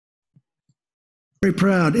Very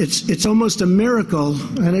proud. It's almost a miracle,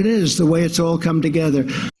 and it is the way it's all come together.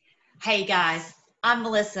 Hey guys, I'm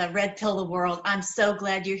Melissa, Red Pill the World. I'm so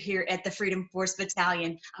glad you're here at the Freedom Force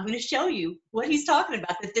Battalion. I'm going to show you what he's talking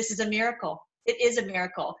about, that this is a miracle. It is a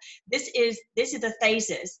miracle. This is the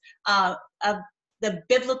phases of the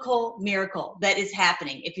biblical miracle that is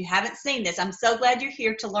happening. If you haven't seen this, I'm so glad you're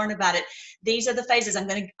here to learn about it. These are the phases. I'm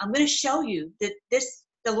going to show you that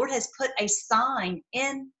the Lord has put a sign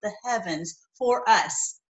in the heavens for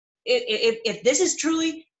us. If this is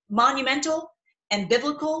truly monumental and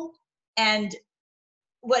biblical and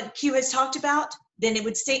what Q has talked about, then it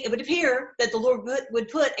would appear that the Lord would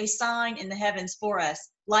put a sign in the heavens for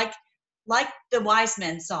us, like the wise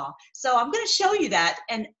men saw. So I'm going to show you that,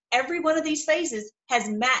 and every one of these phases has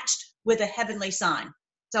matched with a heavenly sign.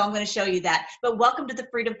 So I'm going to show you that. But welcome to the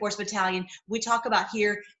Freedom Force Battalion. We talk about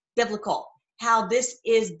here biblical, how this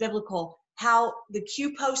is biblical, how the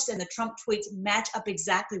Q posts and the Trump tweets match up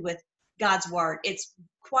exactly with God's word. It's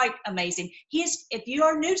quite amazing. If you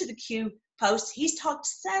are new to the Q posts, he's talked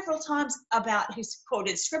several times about his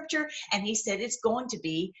quoted scripture, and he said it's going to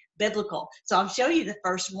be biblical. So I'll show you the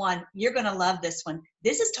first one. You're going to love this one.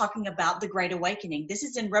 This is talking about the Great Awakening. This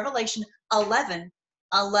is in Revelation 11:11.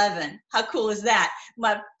 How cool is that?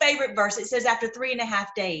 My favorite verse. It says, after 3.5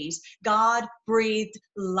 days, God breathed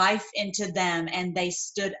life into them and they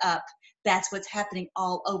stood up. That's what's happening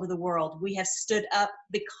all over the world. We have stood up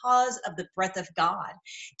because of the breath of God.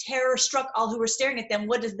 Terror struck all who were staring at them.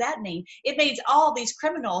 What does that mean? It means all these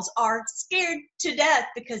criminals are scared to death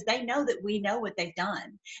because they know that we know what they've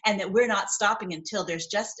done and that we're not stopping until there's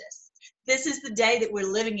justice. This is the day that we're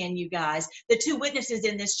living in, you guys. The two witnesses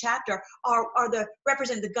in this chapter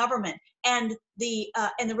represent the government and the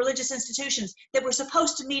religious institutions that were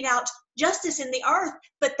supposed to mete out justice in the earth,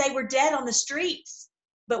 but they were dead on the streets.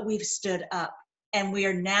 But we've stood up and we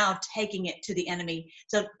are now taking it to the enemy.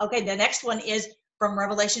 So, okay, the next one is from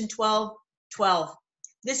Revelation 12:12.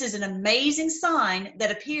 This is an amazing sign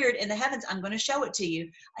that appeared in the heavens. I'm going to show it to you.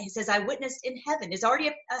 He says, I witnessed in heaven. It's already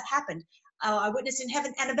happened. I witnessed in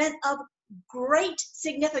heaven an event of great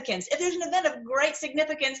significance. If there's an event of great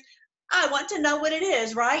significance, I want to know what it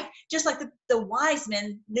is, right? Just like the wise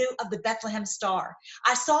men knew of the Bethlehem star.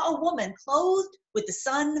 I saw a woman clothed with the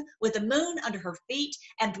sun, with the moon under her feet,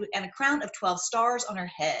 and a crown of 12 stars on her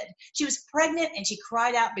head. She was pregnant, and she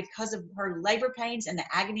cried out because of her labor pains and the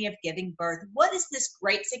agony of giving birth. What is this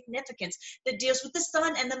great significance that deals with the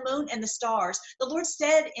sun and the moon and the stars? The Lord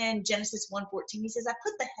said in Genesis 1:14, he says, I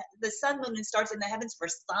put the sun, moon, and stars in the heavens for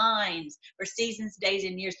signs, for seasons, days,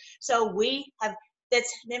 and years. So that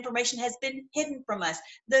information has been hidden from us.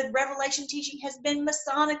 The Revelation teaching has been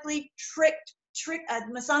Masonic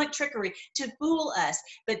trickery to fool us.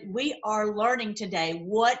 But we are learning today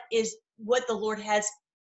what the Lord had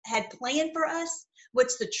planned for us,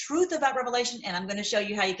 what's the truth about Revelation, and I'm going to show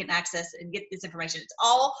you how you can access and get this information. It's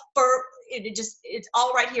all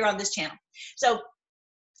right here on this channel. So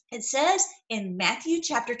it says in Matthew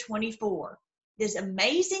chapter 24, this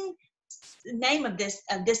amazing name of this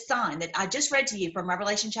sign that I just read to you from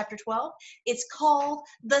Revelation chapter 12. It's called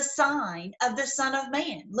the sign of the Son of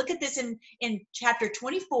Man. Look at this in chapter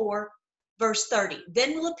 24, verse 30.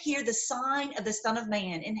 Then will appear the sign of the Son of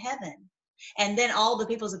Man in heaven, and then all the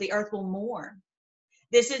peoples of the earth will mourn.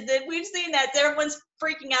 We've seen that. Everyone's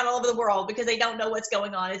freaking out all over the world because they don't know what's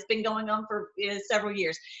going on. It's been going on for several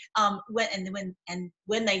years.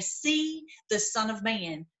 When they see the Son of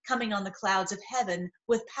Man coming on the clouds of heaven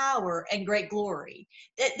with power and great glory.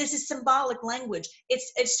 This is symbolic language.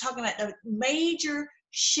 It's talking about the major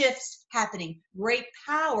shifts happening, great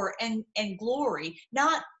power and glory,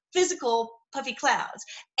 not physical puffy clouds.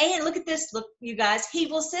 And look at this, look, you guys, he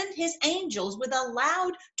will send his angels with a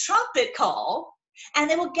loud trumpet call, and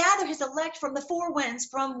they will gather his elect from the four winds,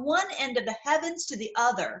 from one end of the heavens to the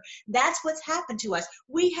other. That's what's happened to us.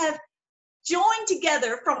 We have joined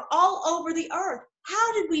together from all over the earth.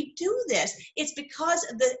 How did we do this? It's because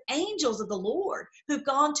of the angels of the Lord who've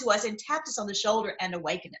gone to us and tapped us on the shoulder and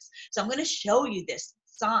awakened us. So I'm going to show you this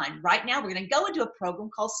sign right now. We're going to go into a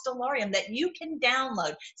program called Stellarium that you can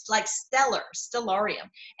download. It's like Stellarium.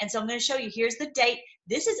 And so I'm going to show you, here's the date.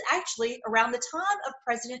 This is actually around the time of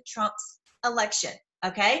President Trump's election.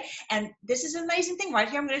 Okay. And this is an amazing thing right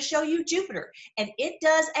here. I'm going to show you Jupiter, and it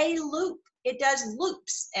does a loop. It does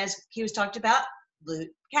loops, as he was talked about, loop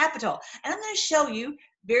capital. And I'm going to show you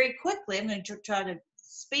very quickly. I'm going to try to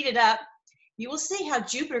speed it up. You will see how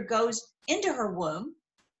Jupiter goes into her womb.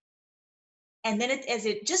 And then as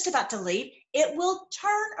it's just about to leave, it will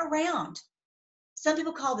turn around. Some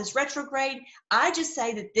people call this retrograde. I just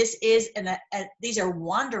say that this is these are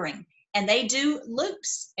wandering, and they do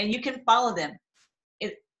loops, and you can follow them.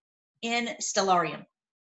 in Stellarium.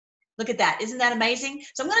 Look at that. Isn't that amazing?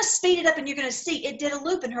 So I'm going to speed it up and you're going to see it did a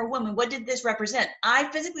loop in her womb. And what did this represent? I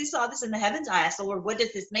physically saw this in the heavens. I asked the Lord, what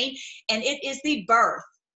does this mean? And it is the birth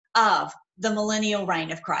of the millennial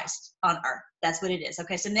reign of Christ on earth. That's what it is.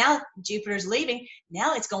 Okay, so now Jupiter's leaving.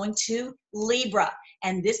 Now it's going to Libra.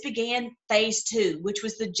 And this began phase 2, which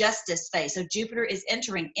was the justice phase. So Jupiter is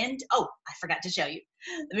entering into, oh, I forgot to show you.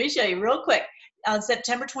 Let me show you real quick. On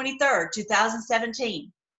September 23rd,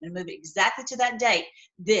 2017, I'm going to move it exactly to that date.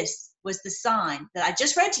 This was the sign that I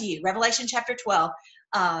just read to you, Revelation chapter 12.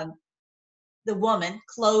 The woman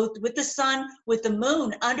clothed with the sun, with the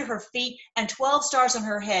moon under her feet, and 12 stars on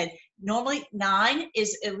her head. Normally 9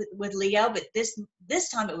 is with Leo, but this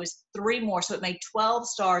time it was 3 more, so it made 12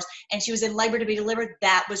 stars, and she was in labor to be delivered.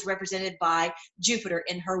 That was represented by Jupiter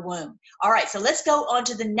in her womb. All right, so let's go on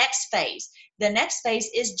to the next phase. The next phase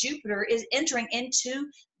is Jupiter is entering into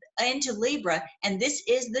Libra, and this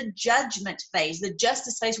is the judgment phase, the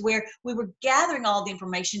justice phase, where we were gathering all the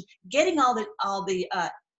information, getting all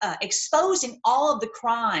the exposing all of the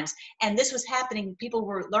crimes. And this was happening. People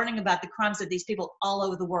were learning about the crimes of these people all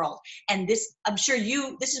over the world. And this, I'm sure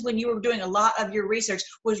this is when you were doing a lot of your research,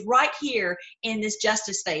 was right here in this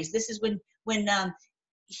justice phase. This is when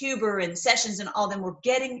Huber and Sessions and all them were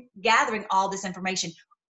gathering all this information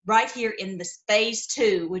right here in this phase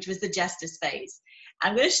 2, which was the justice phase.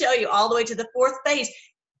 I'm going to show you all the way to the 4th phase.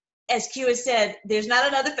 As Q has said, there's not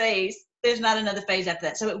another phase. There's not another phase after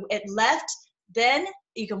that. So it left. Then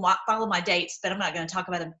you can follow my dates, but I'm not going to talk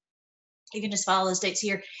about them. You can just follow those dates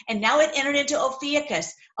here. And now it entered into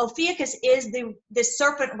Ophiuchus. Ophiuchus is the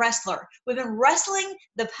serpent wrestler. We've been wrestling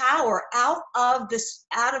the power out of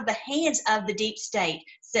the hands of the deep state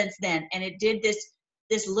since then. And it did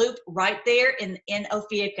this loop right there in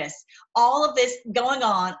Ophiuchus. All of this going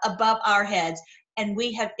on above our heads. And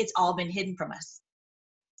it's all been hidden from us.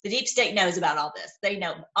 The deep state knows about all this. They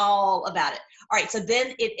know all about it. All right, so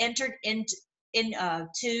then it entered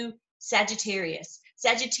into Sagittarius.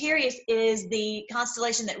 Sagittarius is the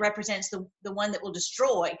constellation that represents the one that will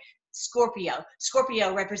destroy Scorpio.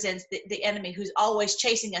 Scorpio represents the enemy who's always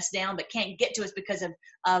chasing us down but can't get to us because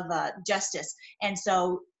of justice. And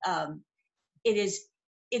so it is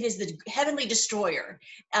the heavenly destroyer,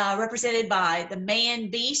 represented by the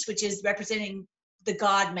man beast, which is representing the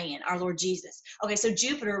God-man, our Lord Jesus. Okay, so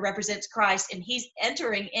Jupiter represents Christ, and he's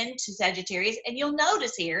entering into Sagittarius. And you'll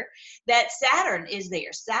notice here that Saturn is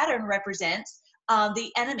there. Saturn represents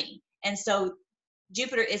the enemy. And so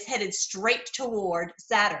Jupiter is headed straight toward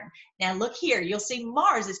Saturn. Now look here, you'll see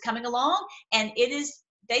Mars is coming along, and it is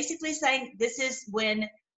basically saying this is when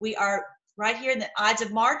we are right here in the Ides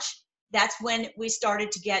of March. That's when we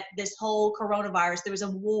started to get this whole coronavirus. There was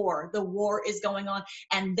a war. The war is going on.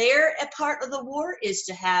 And a part of the war is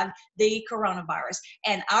to have the coronavirus.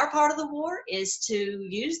 And our part of the war is to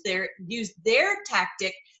use their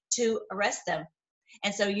tactic to arrest them.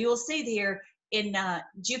 And so you'll see here in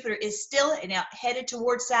Jupiter is still now headed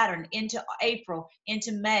towards Saturn into April,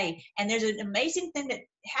 into May. And there's an amazing thing that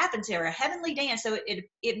happens here, a heavenly dance. So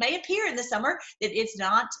it may appear in the summer that it's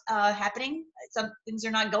not happening. Some things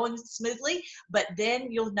are not going smoothly, but then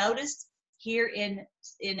you'll notice here in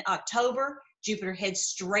October, Jupiter heads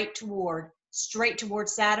straight toward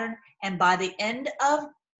Saturn. And by the end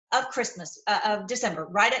of Christmas, of December,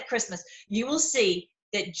 right at Christmas, you will see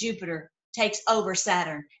that Jupiter takes over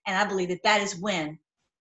Saturn. And I believe that is when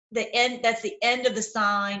that's the end of the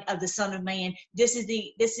sign of the Son of Man. This is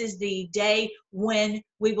the day when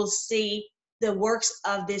we will see the works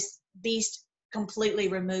of this beast completely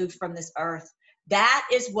removed from this earth. That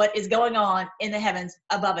is what is going on in the heavens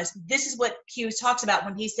above us. This is what Q talks about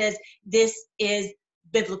when he says this is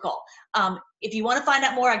biblical. If you want to find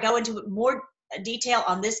out more, I go into more detail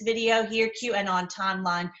on this video here, QAnon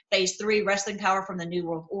timeline, phase 3, wrestling power from the New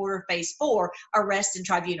World Order, phase 4, arrests and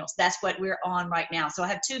tribunals. That's what we're on right now. So I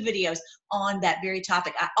have 2 videos on that very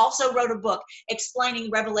topic. I also wrote a book explaining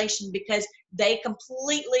Revelation because they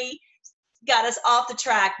completely got us off the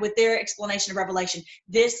track with their explanation of Revelation.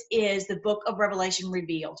 This is the book of Revelation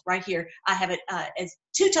revealed right here. I have it as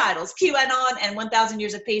 2 titles, QAnon and 1,000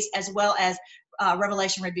 Years of Peace, as well as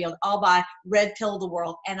Revelation Revealed, all by Red Pill the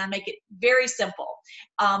World, and I make it very simple.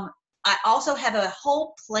 I also have a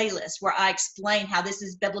whole playlist where I explain how this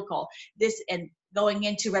is biblical. This and going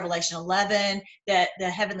into Revelation 11, the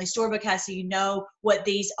Heavenly Storybook has so you know what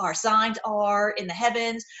these signs are in the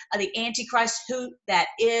heavens, the Antichrist, who that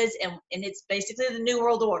is, and it's basically the New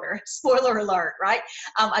World Order. Spoiler alert, right?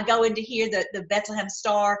 I go into here the Bethlehem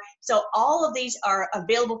Star. So all of these are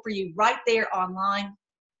available for you right there online.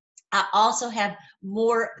 I also have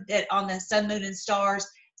more that on the sun, moon, and stars.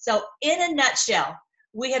 So in a nutshell,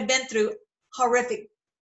 We have been through horrific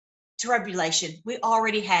tribulation. We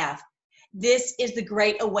already have. This is the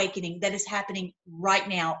great awakening that is happening right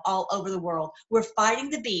now all over the world. We're fighting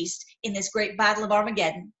the beast in this great battle of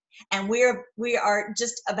Armageddon, and we are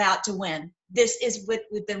just about to win. This is what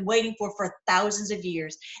we've been waiting for thousands of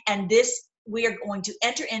years, and this we are going to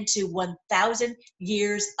enter into 1,000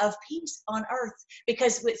 years of peace on earth,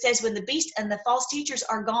 because it says when the beast and the false teachers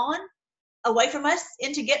are gone away from us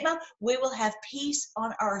into Gitmo, we will have peace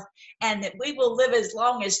on earth, and that we will live as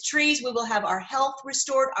long as trees. We will have our health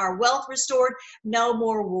restored, our wealth restored, no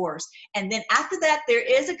more wars. And then after that, there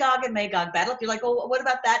is a Gog and Magog battle. If you're like, oh, what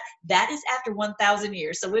about that? That is after 1,000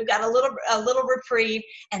 years. So we've got a little reprieve,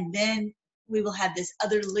 and then we will have this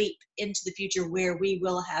other leap into the future where we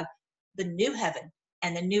will have the new heaven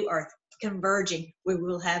and the new earth converging, where we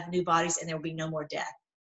will have new bodies and there will be no more death.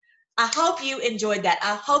 I hope you enjoyed that.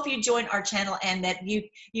 I hope you join our channel and that you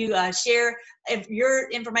share your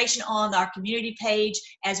information on our community page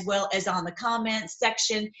as well as on the comments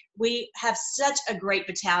section. We have such a great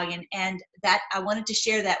battalion, and that I wanted to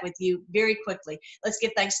share that with you very quickly. Let's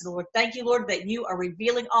give thanks to the Lord. Thank you, Lord, that you are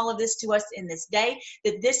revealing all of this to us in this day,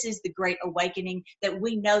 that this is the great awakening, that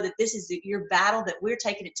we know that this is your battle, that we're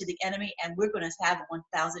taking it to the enemy, and we're going to have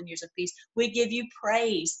 1,000 years of peace. We give you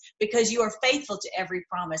praise because you are faithful to every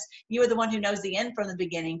promise. You are the one who knows the end from the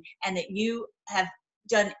beginning, and that you have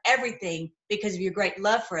done everything because of your great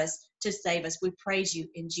love for us to save us. We praise you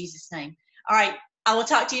in Jesus' name. All right. I will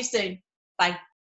talk to you soon. Bye.